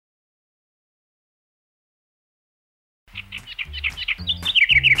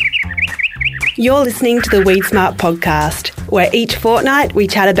You're listening to the Weed Smart podcast, where each fortnight we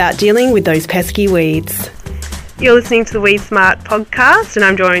chat about dealing with those pesky weeds. You're listening to the Weed Smart podcast, and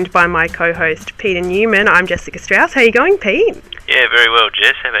I'm joined by my co-host Peter Newman. I'm Jessica Strauss. How are you going, Pete? Yeah, very well,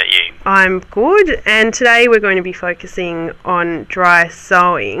 Jess. How about you? I'm good, and today we're going to be focusing on dry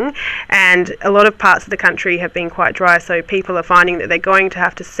sowing, and a lot of parts of the country have been quite dry, so people are finding that they're going to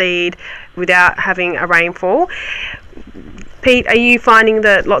have to seed without having a rainfall. Pete, are you finding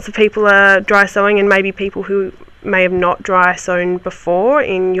that lots of people are dry sowing, and maybe people who may have not dry sown before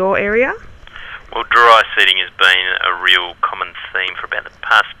in your area? Well, dry seeding has been a real common theme for about the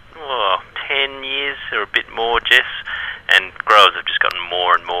past 10 years or a bit more, Jess, and growers have just gotten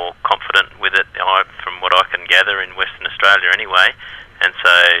more and more confident with it, from what I can gather in Western Australia anyway. And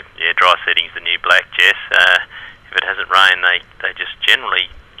so, yeah, dry seeding is the new black, Jess. If it hasn't rained, they just generally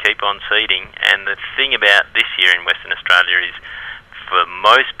keep on seeding. And the thing about this year in Western Australia is, for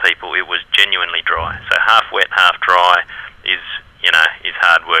most people, it was genuinely dry. So half wet, half dry is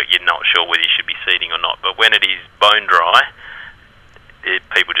hard work. You're not sure whether you should be seeding or not. But when it is bone dry,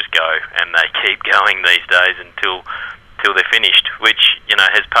 people just go, and they keep going these days until they're finished, which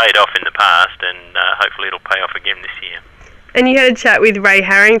has paid off in the past, and hopefully it'll pay off again this year. And you had a chat with Ray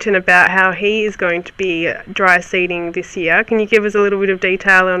Harrington about how he is going to be dry seeding this year. Can you give us a little bit of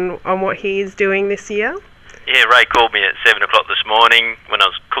detail on what he is doing this year? Yeah, Ray called me at 7 o'clock this morning when I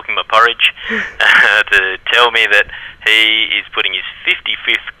was cooking my porridge to tell me that he is putting his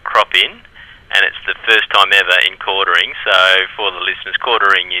 55th crop in, and it's the first time ever in Quartering. So for the listeners,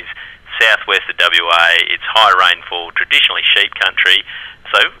 Quartering is southwest of WA. It's high rainfall, traditionally sheep country,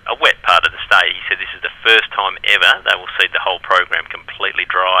 so a wet part of the state. He said this is the first time ever they will see the whole program completely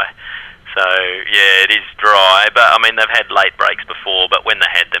dry. So yeah, it is dry, but I mean they've had late breaks before, but when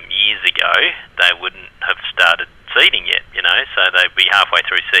they had them years ago, they wouldn't have started seeding yet, so they'd be halfway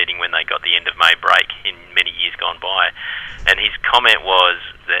through seeding when they got the end of May break in many years gone by. And his comment was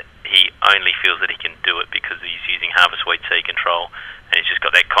that he only feels that he can do it because he's using harvest weed seed control, and he's just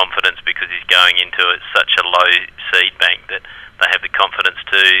got that confidence because he's going into it such a low seed bank that they have the confidence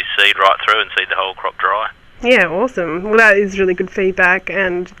to seed right through and seed the whole crop dry. Yeah, awesome. Well, that is really good feedback,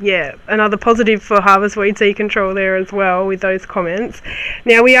 and yeah, another positive for harvest weed seed control there as well with those comments.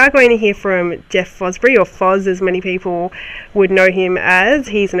 Now, we are going to hear from Jeff Fosbury, or Foz as many people would know him as.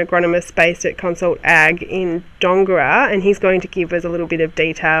 He's an agronomist based at Consult Ag in Dongara, and he's going to give us a little bit of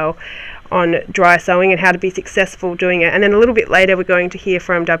detail on dry sowing and how to be successful doing it. And then a little bit later we're going to hear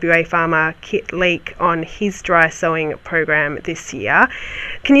from WA farmer Kit Leake on his dry sowing program this year.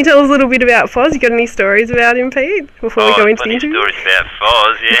 Can you tell us a little bit about Foz? You got any stories about him, Pete, before we go into the interview? Stories about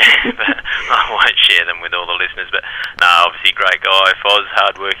Foz, yeah, but I won't share them with all the listeners. But no, obviously great guy. Foz,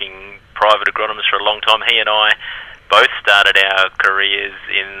 hard-working private agronomist for a long time. He and I both started our careers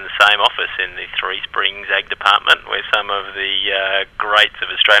in the same office in the Three Springs Ag Department, where some of the greats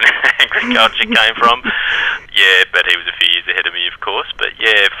of Australian agriculture came from. Yeah, but he was a few years ahead of me, of course. But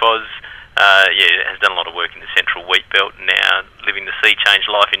yeah, Foz has done a lot of work in the Central Wheat Belt, now living the sea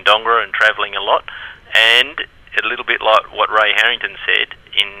change life in Dongara and travelling a lot. And a little bit like what Ray Harrington said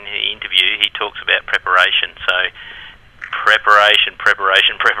in the interview, he talks about preparation. So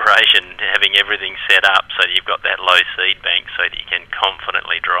preparation, having everything set up so you've got that low seed bank so that you can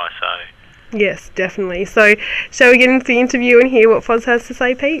confidently dry sow. Yes, definitely. So shall we get into the interview and hear what Foz has to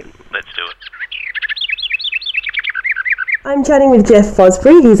say, Pete? Let's do it. I'm chatting with Jeff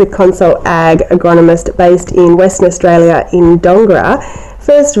Fosbury. He's a Consult Ag agronomist based in Western Australia in Dongara.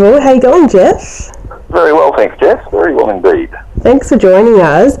 First of all, how are you going, Jeff? Very well, thanks, Jess. Very well indeed. Thanks for joining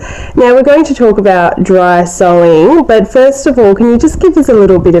us. Now we're going to talk about dry sowing, but first of all, can you just give us a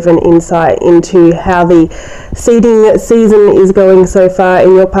little bit of an insight into how the seeding season is going so far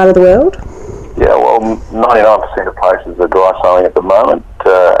in your part of the world? Yeah, well, 99% of places are dry sowing at the moment.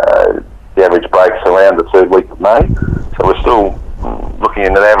 The average break's around the third week of May, so we're still looking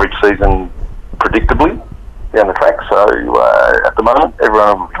at an average season predictably down the track. So at the moment,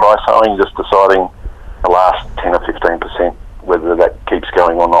 everyone will be dry sowing, just deciding the last 10 or 15% whether that keeps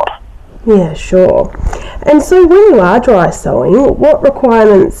going or not. Yeah, sure. And so when you are dry sowing, what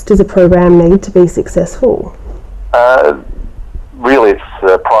requirements does a program need to be successful? Really, it's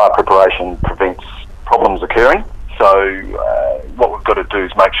prior preparation prevents problems occurring. So what we've got to do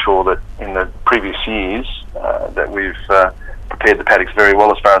is make sure that in the previous years that we've prepared the paddocks very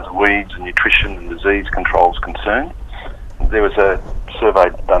well as far as the weeds and nutrition and disease control is concerned. There was a survey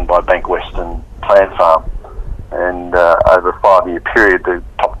done by Bank Western Plant Farm, and over a 5-year period, the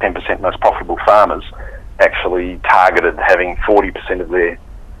top 10% most profitable farmers actually targeted having 40% of their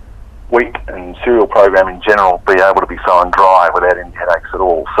wheat and cereal program in general be able to be sown dry without any headaches at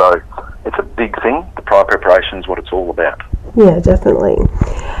all. So it's a big thing. The prior preparation is what it's all about. Yeah, definitely.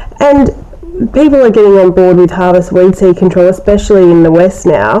 And people are getting on board with Harvest Weed Seed Control, especially in the West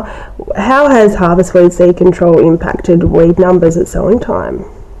now. How has Harvest Weed Seed Control impacted weed numbers at sowing time?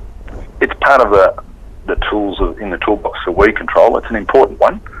 It's part of the tools in the toolbox for weed control. It's an important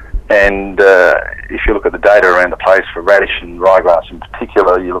one. And if you look at the data around the place for radish and ryegrass in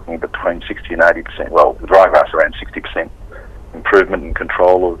particular, you're looking at between 60 and 80%. Well, with ryegrass around 60% improvement in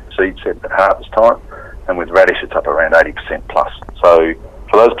control of seed set at harvest time. And with radish, it's up around 80% plus. So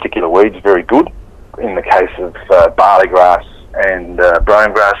for those particular weeds, very good. In the case of barley grass and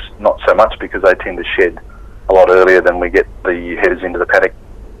brome grass, not so much, because they tend to shed a lot earlier than we get the headers into the paddock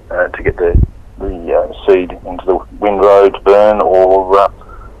to get the seed into the windrow to burn or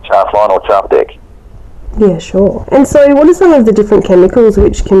chaff line or chaff deck. Yeah, sure. And so what are some of the different chemicals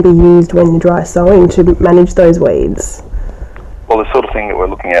which can be used when you're dry sowing to manage those weeds? Well, the sort of thing that we're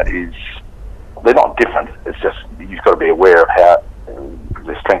looking at is, they're not different, it's just you've got to be aware of how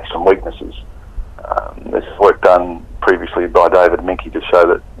their strengths and weaknesses. There's work done previously by David Minke to show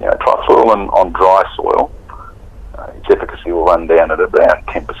that trifluralin on dry soil, its efficacy will run down at about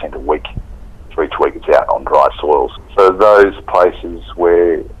 10% a week for each week it's out on dry soils. So those places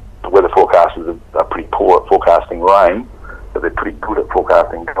where the weather forecasters are pretty poor at forecasting rain, but they're pretty good at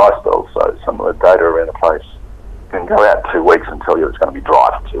forecasting dry spells. So some of the data around the place can go out 2 weeks and tell you it's going to be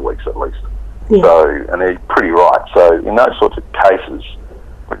dry for 2 weeks at least. Yeah. So, and they're pretty right. So in those sorts of cases,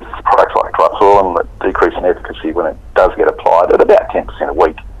 with products like trifluralin that decrease in efficacy when it does get applied at about 10% a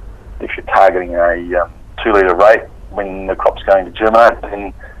week, if you're targeting a 2 litre rate when the crop's going to germinate,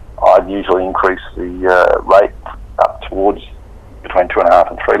 then I'd usually increase the rate up towards between 2.5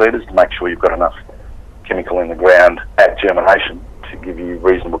 and 3 litres to make sure you've got enough chemical in the ground at germination to give you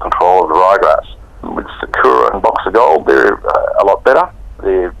reasonable control of the ryegrass. With Sakura and Boxer Gold, they're a lot better.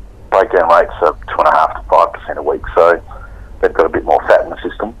 Their breakdown rates are 2.5 to 5% a week, so they've got a bit more fat in the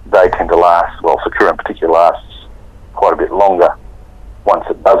system. They tend to last, well, Sakura in particular lasts quite a bit longer once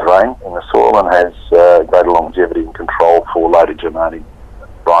it does rain in the soil and has greater longevity and control for later germinating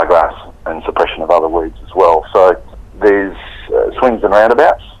ryegrass and suppression of other weeds as well. So there's swings and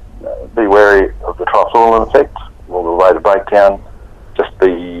roundabouts. Be wary of the trifluralin effect or the rate of breakdown. Just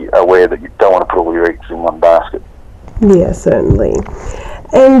be aware that you don't want to put all your eggs in one basket. Yeah, certainly.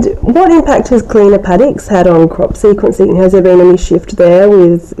 And what impact has cleaner paddocks had on crop sequencing? Has there been any shift there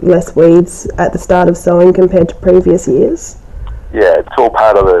with less weeds at the start of sowing compared to previous years? Yeah, it's all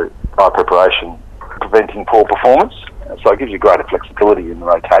part of the dry preparation, preventing poor performance. So it gives you greater flexibility in the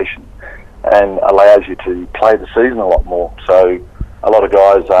rotation and allows you to play the season a lot more. So a lot of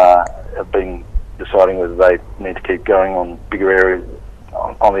guys have been deciding whether they need to keep going on bigger areas,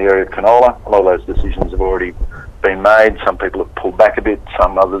 on the area of canola. A lot of those decisions have already been made. Some people have pulled back a bit.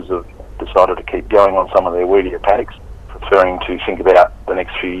 Some others have decided to keep going on some of their weedier paddocks, preferring to think about the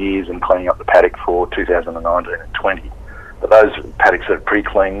next few years and cleaning up the paddock for 2019 and 20. But those paddocks that are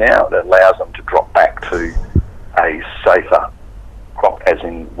pre-clean now, that allows them to drop back to a safer crop, as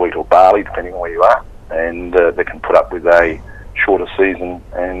in wheat or barley, depending on where you are, and they can put up with a shorter season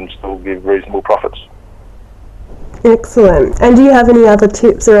and still give reasonable profits. Excellent. And do you have any other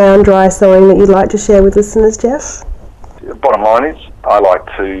tips around dry sowing that you'd like to share with listeners, Jeff? The bottom line is, I like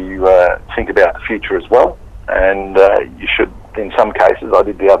to think about the future as well, and you should, in some cases, I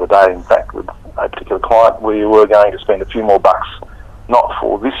did the other day, in fact, with a particular client, we were going to spend a few more bucks, not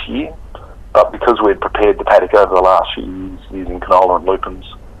for this year, but because we'd prepared the paddock over the last few years using canola and lupins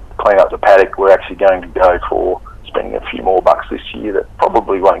to clean up the paddock, we're actually going to go for spending a few more bucks this year that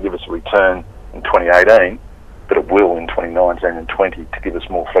probably won't give us a return in 2018, but it will in 2019 and 20 to give us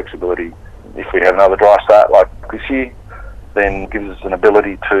more flexibility. If we have another dry start like this year, then gives us an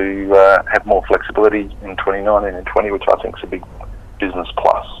ability to have more flexibility in 2019 and 20, which I think is a big business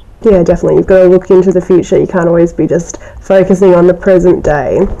plus. Yeah, definitely. You've got to look into the future. You can't always be just focusing on the present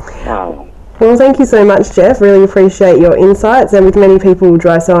day. Well, thank you so much, Jeff. Really appreciate your insights. And with many people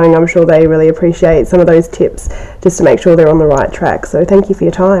dry sowing, I'm sure they really appreciate some of those tips just to make sure they're on the right track. So thank you for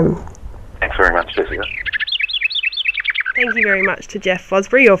your time. Thanks very much, Jessica. Thank you very much to Jeff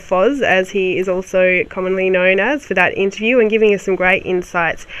Fosbury, or Foz, as he is also commonly known as, for that interview and giving us some great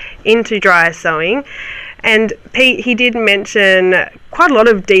insights into dry sowing. And Pete, he did mention quite a lot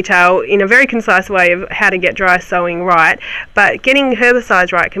of detail in a very concise way of how to get dry sowing right, but getting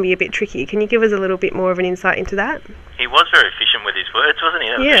herbicides right can be a bit tricky. Can you give us a little bit more of an insight into that? He was very efficient with his words, wasn't he?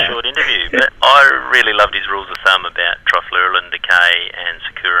 That was a short interview. But I really loved his rules of thumb about trifluralin decay and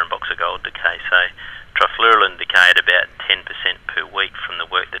Sakura and Boxer Gold decay. So trifluralin decay at about 10% per week from the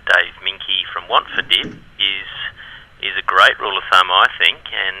work that Dave Minke from Watford did is a great rule of thumb, I think,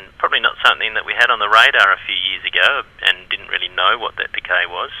 and probably not something that we had on the radar a few years ago and didn't really know what that decay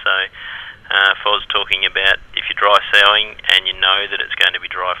was. So Foz talking about if you're dry sowing and you know that it's going to be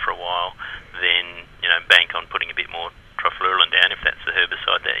dry for a while, then bank on putting a bit more trifluralin down if that's the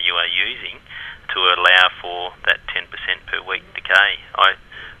herbicide that you are using to allow for that 10% per week decay. I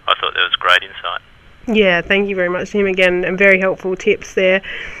thought that was great insight. Yeah, thank you very much, Tim, again, and very helpful tips there.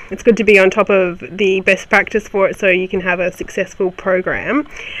 It's good to be on top of the best practice for it so you can have a successful program.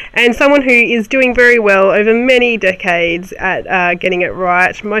 And someone who is doing very well over many decades at getting it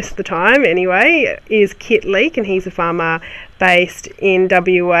right, most of the time anyway, is Kit Leake, and he's a farmer based in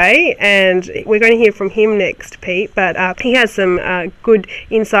WA, and we're going to hear from him next, Pete, but he has some good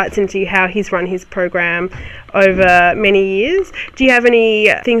insights into how he's run his program over many years. Do you have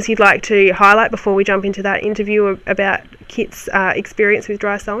any things you'd like to highlight before we jump into that interview about Kit's experience with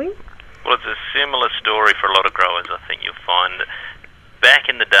dry sowing? Well, it's a similar story for a lot of growers. I think you'll find that back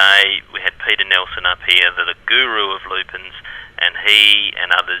in the day we had Peter Nelson up here, the guru of lupins, and he and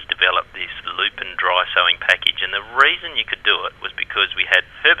others developed this lupin dry sowing package, and the reason you could do it was because we had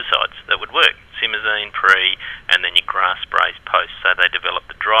herbicides that would work, simazine pre, and then your grass sprays post. So they developed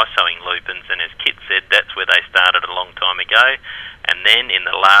the dry sowing lupins, and as Kit said, that's where they started a long time ago. And then in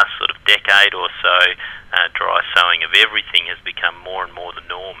the last sort of decade or so, dry sowing of everything has become more and more the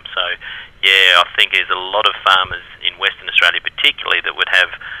norm. So yeah, I think there's a lot of farmers in Western Australia particularly that would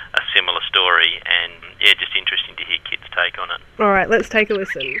have a similar story, and yeah, just interesting to hear Kit's take on it. All right, let's take a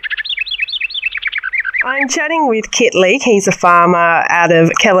listen. I'm chatting with Kit Leake. He's a farmer out of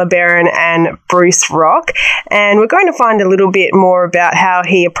Kellerberrin and Bruce Rock, and we're going to find a little bit more about how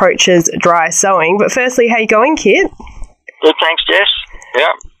he approaches dry sowing. But firstly, how you going, Kit? Good, thanks, Jess.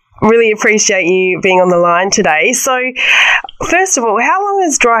 Yeah. Really appreciate you being on the line today. So, first of all, how long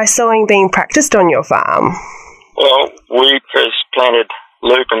has dry sowing been practiced on your farm? Well, we first planted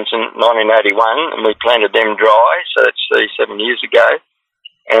lupins in 1981, and we planted them dry, so that's 37 years ago.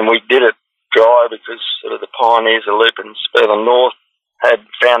 And we did it dry because sort of the pioneers of lupins further north had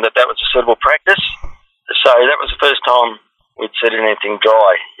found that was a suitable practice. So that was the first time we'd said anything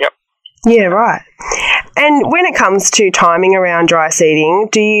dry. Yep. Yeah, right. And when it comes to timing around dry seeding,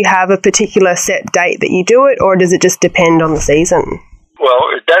 do you have a particular set date that you do it, or does it just depend on the season?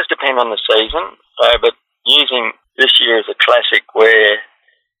 Well, it does depend on the season, but using this year as a classic where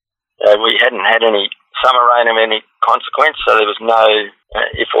we hadn't had any summer rain of any consequence, so there was no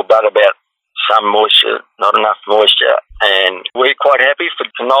if or but about some moisture, not enough moisture, and we're quite happy for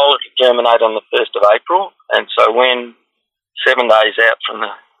canola to germinate on the 1st of April, and so when 7 days out from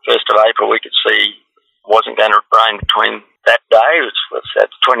the 1st of April we could see it wasn't going to rain between that day, which was the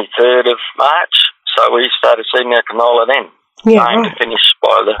 23rd of March, so we started seeding our canola then. Yeah, aim to finish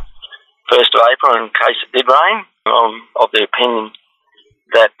by the 1st of April in case it did rain. I'm of the opinion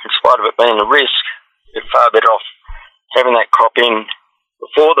that in spite of it being a risk, you're far better off having that crop in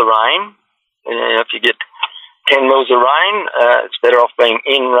before the rain. If you get 10 mils of rain, it's better off being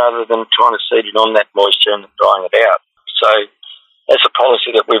in rather than trying to seed it on that moisture and drying it out. So that's a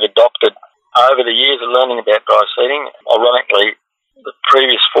policy that we've adopted over the years of learning about dry seeding. Ironically, the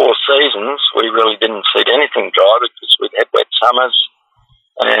previous 4 seasons we really didn't seed anything dry because we'd had wet summers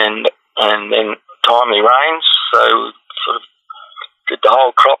and then timely rains, so we sort of did the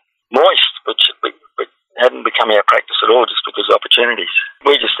whole crop moist, which hadn't become our practice at all just because of opportunities.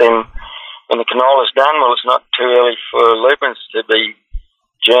 We just then, when the canola's done, well, it's not too early for lupins to be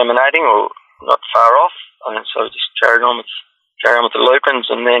germinating or not far off, and so we just carry on with the lupins,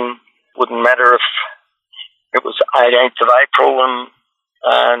 and then wouldn't matter if it was 18th of April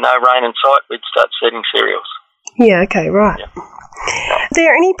and no rain in sight, we'd start seeding cereals. Yeah, okay, right. Yeah. Are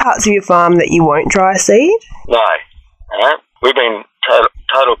there any parts of your farm that you won't dry seed? No. We've been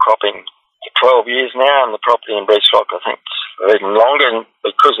total cropping for 12 years now, and the property in Bruce Rock, I think, is even longer, and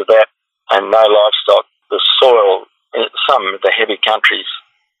because of that, and no livestock, the soil, some of the heavy country's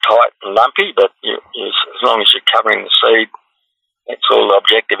tight and lumpy, but as long as you're covering the seed, that's all the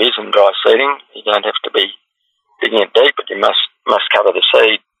objective is in dry seeding. You don't have to be digging it deep, but you must cover the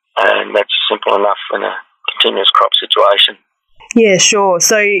seed, and that's simple enough in a continuous crop situation. Yeah, sure.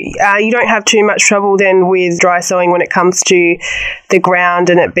 So you don't have too much trouble then with dry sowing when it comes to the ground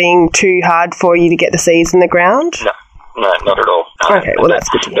and it being too hard for you to get the seeds in the ground? No, not at all. Okay, well that's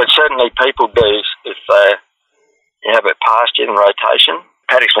good to know. But certainly people do if you have a pasture in rotation.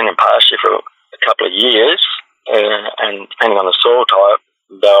 Paddock's been in pasture for a couple of years, and depending on the soil type,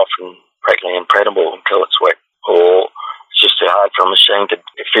 they're often practically impregnable until it's wet, or it's just too hard for a machine to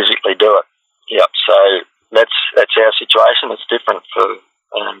physically do it. Yep, so that's our situation. It's different for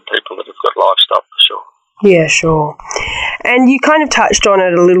people that have got livestock, for sure. Yeah, sure. And you kind of touched on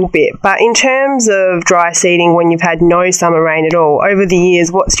it a little bit, but in terms of dry seeding when you've had no summer rain at all, over the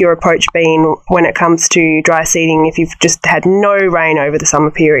years, what's your approach been when it comes to dry seeding if you've just had no rain over the summer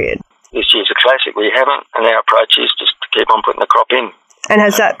period? This year's a classic. We haven't, and our approach is just to keep on putting the crop in. And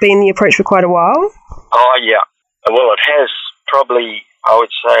has that been the approach for quite a while? Oh, yeah. Well, it has probably, I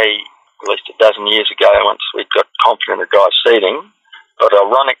would say, at least a dozen years ago once we got confident of dry seeding. But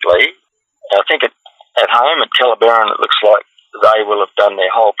ironically, I think at home at Calabaron it looks like they will have done their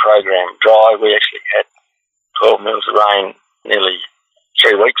whole program dry. We actually had 12 mils of rain nearly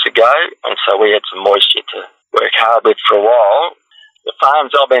 3 weeks ago, and so we had some moisture to work hard with for a while. The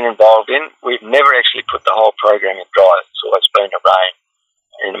farms I've been involved in, we've never actually put the whole program in dry. It's always been a rain,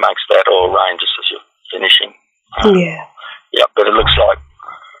 and amongst that all rain just as you're finishing. Yeah. Yeah, but it looks like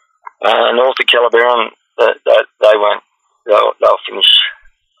north of Calabaron, they'll finish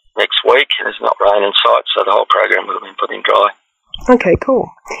next week, and there's not rain in sight, so the whole program will have been put in dry. Okay, cool.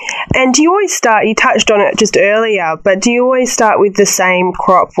 And do you always start, you touched on it just earlier, but do you always start with the same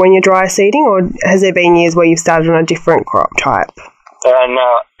crop when you're dry seeding, or has there been years where you've started on a different crop type?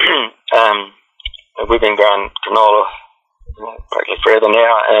 No, we've been growing canola practically forever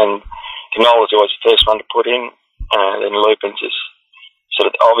now, and canola is always the first one to put in, then lupins is sort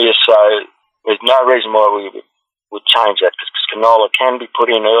of obvious, so there's no reason why we would change that, because canola can be put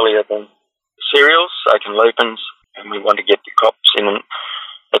in earlier than cereals, so can lupins, and we want to get the crops in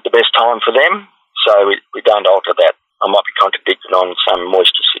at the best time for them, so we don't alter that. I might be contradicted on some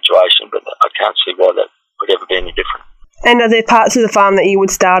moisture situation, but I can't see why that would ever be any different. And are there parts of the farm that you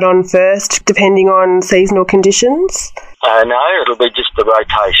would start on first, depending on seasonal conditions? No, it'll be just the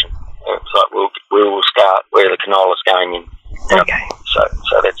rotation. It's like we will start where the canola's going in. Yep. Okay. So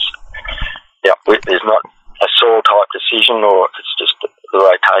that's, there's not a soil type decision, or it's just the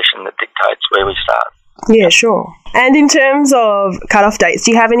rotation that dictates where we start. Yeah, sure. And in terms of cut-off dates,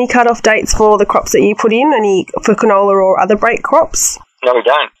 do you have any cut-off dates for the crops that you put in, any for canola or other break crops? No, we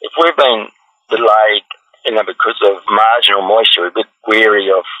don't. If we've been delayed, because of marginal moisture, we're a bit weary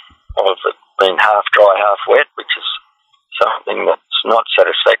of it being half dry, half wet, which is something that's not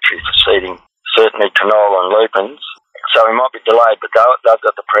satisfactory for seeding, certainly canola and lupins. So we might be delayed, but they've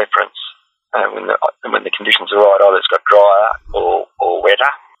got the preference when the conditions are right. Either it's got drier or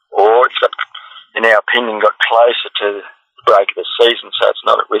wetter, or it's got, in our opinion, got closer to the break of the season, so it's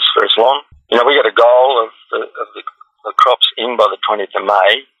not at risk for as long. We got a goal of the crops in by the 20th of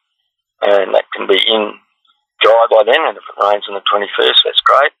May, and that can be in dry by then, and if it rains on the 21st, that's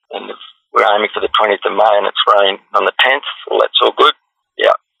great. And if we're aiming for the 20th of May and it's rain on the 10th, well, that's all good.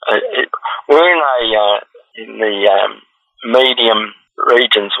 Yeah. We're in the medium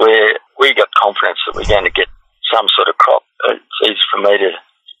regions where we got confidence that we're going to get some sort of crop. It's easy for me to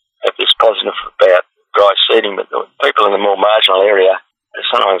have this positive about dry seeding, but the people in the more marginal area are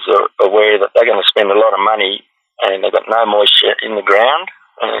sometimes aware that they're going to spend a lot of money and they've got no moisture in the ground,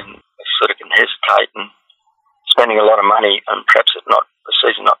 and they sort of can hesitate and spending a lot of money, and perhaps the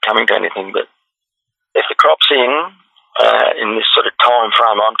season not coming to anything. But if the crop's in this sort of time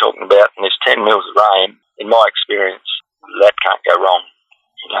frame I'm talking about, and there's 10 mils of rain, in my experience, that can't go wrong.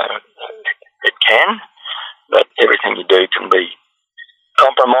 It can, but everything you do can be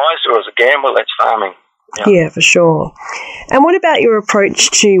compromised, or as a gamble, that's farming. Yeah, for sure. And what about your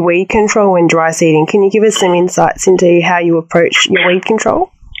approach to weed control when dry seeding? Can you give us some insights into how you approach your weed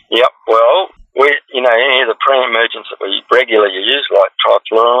control? Yep, well, any of the pre-emergents that we regularly use, like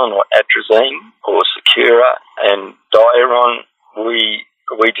triflurin or atrazine or Secura and Diaron, we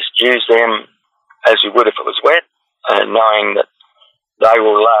just use them as we would if it was wet, knowing that they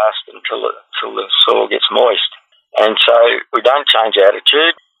will last until the soil gets moist. And so we don't change our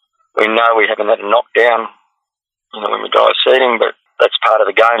attitude. We know we haven't had a knockdown, when we're dry seeding, but that's part of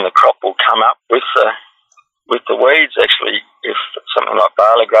the game. The crop will come up with the weeds. Actually, if it's something like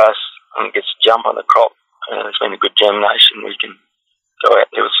barley grass and it gets a jump on the crop, there's been a good germination, we can go out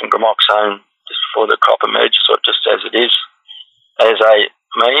there with some gramoxone just before the crop emerges, or just as it is, as a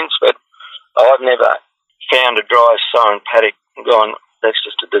means. But I've never found a dry sown paddock and gone, that's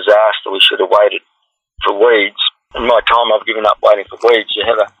just a disaster, we should have waited for weeds. In my time, I've given up waiting for weeds. You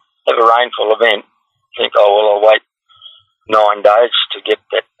have a rainfall event, think, I'll wait 9 days to get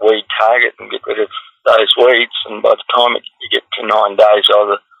that weed target and get rid of those weeds, and by the time you get to 9 days,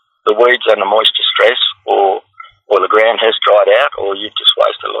 either the weeds are under moisture stress, or the ground has dried out, or you've just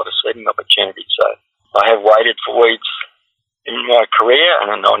wasted a lot of seeding opportunity. So I have waited for weeds in my career,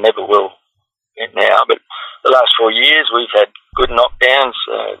 and I never will now. But the last 4 years, we've had good knockdowns,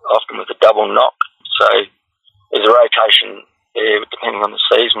 often with a double knock. So there's a rotation there depending on the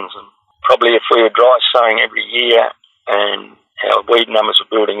seasons, and probably if we were dry sowing every year, and our weed numbers were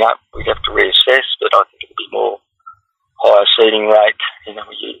building up, we'd have to reassess, but I think it would be more higher seeding rate. You know,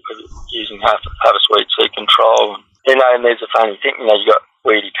 we're using harvest weed seed control. You know, and there's a funny thing, you know, you've got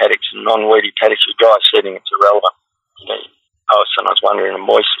weedy paddocks and non-weedy paddocks. With dry seeding, it's irrelevant. You know, I was sometimes wondering, in a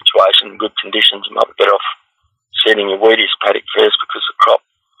moist situation, good conditions, you might be better off seeding your weediest paddock first because the crop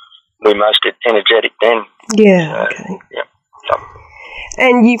will be most energetic then. Yeah, okay. Yeah.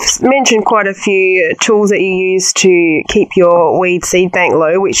 And you've mentioned quite a few tools that you use to keep your weed seed bank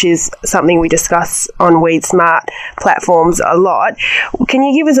low, which is something we discuss on Weed Smart platforms a lot. Can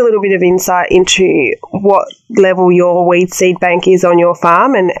you give us a little bit of insight into what level your weed seed bank is on your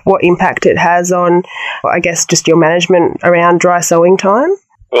farm and what impact it has on, I guess, just your management around dry sowing time?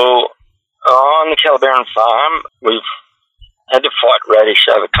 Well, on the Calabaron farm, we've had to fight radish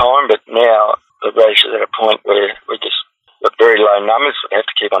over time, but now the radish is at a point where we're just got very low numbers, we have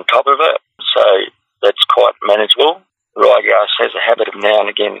to keep on top of it, so that's quite manageable. Ryegrass has a habit of now and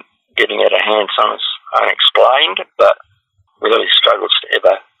again getting out of hand, sometimes unexplained, but really struggles to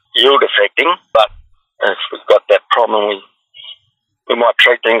ever yield affecting. But if we've got that problem, we might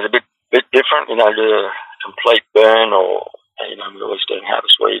treat things a bit different, you know, do a complete burn, or, you know, we're always doing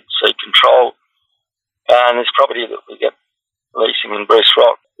harvest weed seed control. And this property that we get leasing in Bruce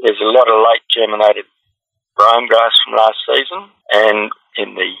Rock, there's a lot of late germinated brome grass from last season, and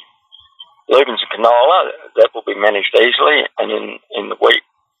in the lupins and canola, that will be managed easily, and in the wheat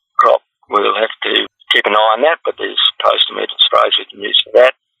crop, we'll have to keep an eye on that, but there's post-emergent sprays we can use for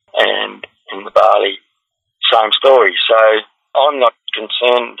that, and in the barley, same story. So I'm not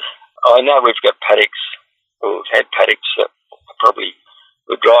concerned. I know we've got paddocks, or we've had paddocks that probably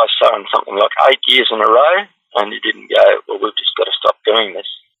were dry sowing something like 8 years in a row, and you didn't go, well, we've just got to stop doing this.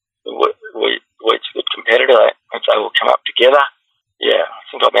 Wheat's a good competitor, if they will come up together. Yeah, I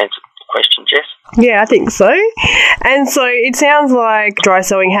think I've answered the question, Jess. Yeah, I think so. And so it sounds like dry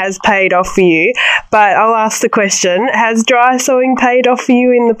sowing has paid off for you, but I'll ask the question, has dry sowing paid off for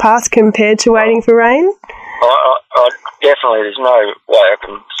you in the past compared to waiting for rain? I definitely, there's no way I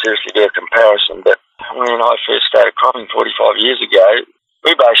can seriously do a comparison, but when I first started cropping 45 years ago,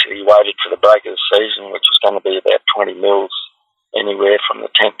 we basically waited for the break of the season, which was going to be about 20 mils, anywhere from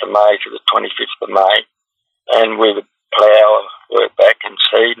the 10th of May to the 25th of May, and we would plough, work back and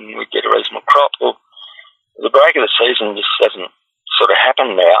seed, and we'd get a reasonable crop. Well, the break of the season just doesn't sort of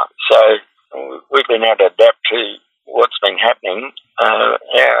happen now, so we've been able to adapt to what's been happening.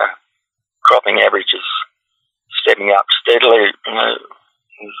 Our cropping average is stepping up steadily, you know,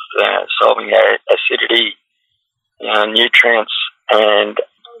 solving our acidity, nutrients, and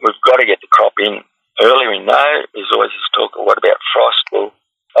we've got to get the crop in early. We know there's always this talk of what about frost. Well,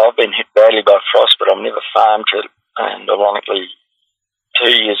 I've been hit badly by frost, but I've never farmed it. And ironically,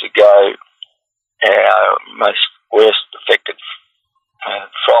 2 years ago, our most worst affected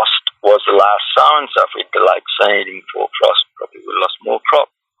frost was the last sowing. So if we'd delayed seeding for frost, probably would have lost more crop.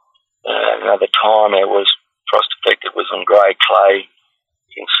 Another time it was frost affected was on grey clay.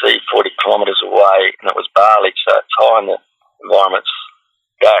 You can see 40 kilometres away, and it was barley, so it's high in the environment's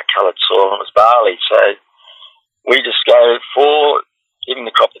dark coloured soil, and it was barley. So we just go for giving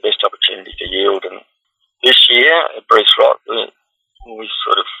the crop the best opportunity for yield. And this year at Bruce Rock, we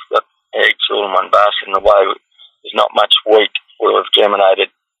sort of got eggs all in one basket in a way. There's not much wheat will have germinated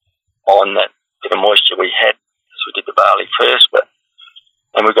on that bit of moisture we had as we did the barley first.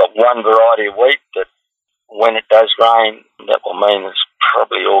 And we've got one variety of wheat that when it does rain, that will mean it's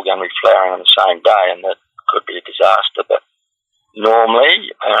probably all going to be flowering on the same day, and that could be a disaster. But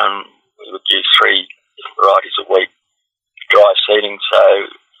normally, we would use 3 different varieties of wheat dry seeding, so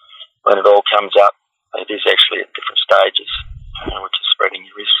when it all comes up, it is actually at different stages, which is spreading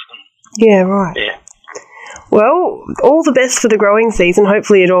your risk. Yeah, right. Yeah. Well, all the best for the growing season.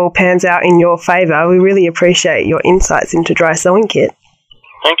 Hopefully it all pans out in your favour. We really appreciate your insights into dry sowing, Kit.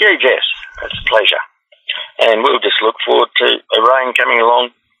 Thank you, Jess. It's a pleasure. And we'll just look forward to a rain coming along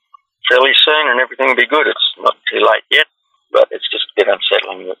fairly soon, and everything will be good. It's not too late yet, but it's just a bit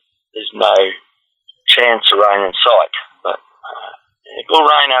unsettling that there's no chance of rain in sight. But it will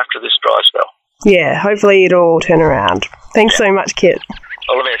rain after this dry spell. Yeah, hopefully it'll turn around. Thanks so much, Kit.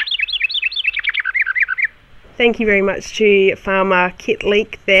 All the best. Thank you very much to farmer Kit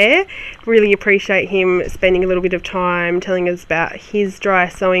Leake there. Really appreciate him spending a little bit of time telling us about his dry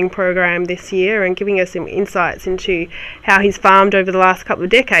sowing program this year and giving us some insights into how he's farmed over the last couple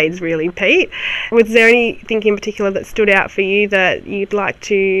of decades, really, Pete. Was there anything in particular that stood out for you that you'd like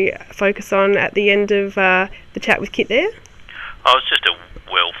to focus on at the end of the chat with Kit there? Oh, it was just a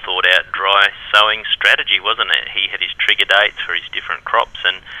well thought out dry sowing strategy, wasn't it? He had his trigger dates for his different crops,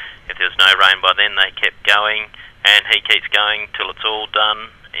 and if there was no rain by then, they kept going. and he keeps going till it's all done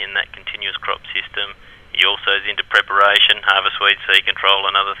in that continuous crop system. He also is into preparation, harvest weed, seed control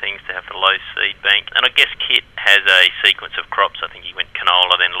and other things to have the low seed bank. And I guess Kit has a sequence of crops. I think he went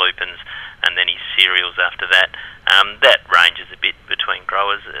canola, then lupins, and then his cereals after that. That ranges a bit between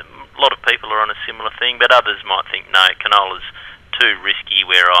growers. A lot of people are on a similar thing, but others might think, no, canola's too risky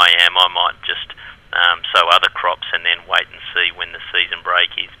where I am. I might just sow other crops and then wait and see when the season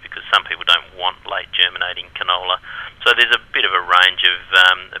break is, because some people don't want late germinating canola. So there's a bit of a range of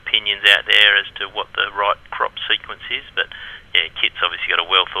opinions out there as to what the right crop sequence is, but yeah, Kit's obviously got a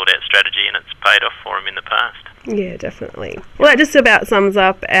well thought out strategy and it's paid off for him in the past. Yeah, definitely. Well, that just about sums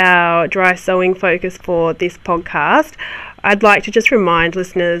up our dry sowing focus for this podcast. I'd like to just remind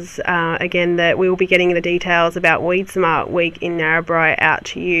listeners again that we will be getting the details about Weed Smart Week in Narrabri out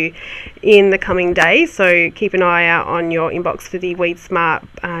to you in the coming days, so keep an eye out on your inbox for the Weed Smart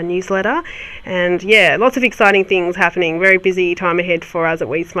newsletter. And yeah, lots of exciting things happening. Very busy time ahead for us at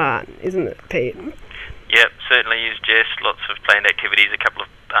Weed Smart, isn't it, Pete? Yep, certainly is, Jess. Lots of planned activities, a couple of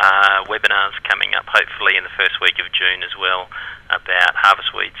webinars coming up hopefully in the first week of June as well about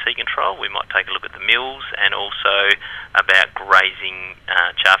harvest weed seed control. We might take a look at the mills and also about grazing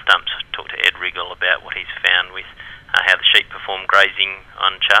chaff dumps. Talk to Ed Riggle about what he's found with how the sheep perform grazing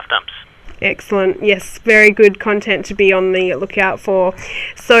on chaff dumps. Excellent. Yes, very good content to be on the lookout for.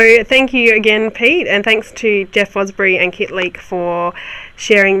 So thank you again, Pete, and thanks to Jeff Fosbury and Kit Leake for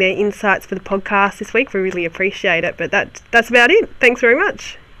sharing their insights for the podcast this week. We really appreciate it, but that's about it. Thanks very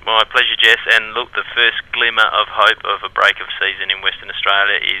much. My pleasure, Jess. And look, the first glimmer of hope of a break of season in Western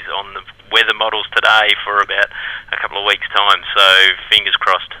Australia is on the weather models today for about a couple of weeks' time. So fingers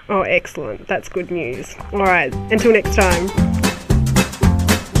crossed. Oh, excellent. That's good news. All right. Until next time.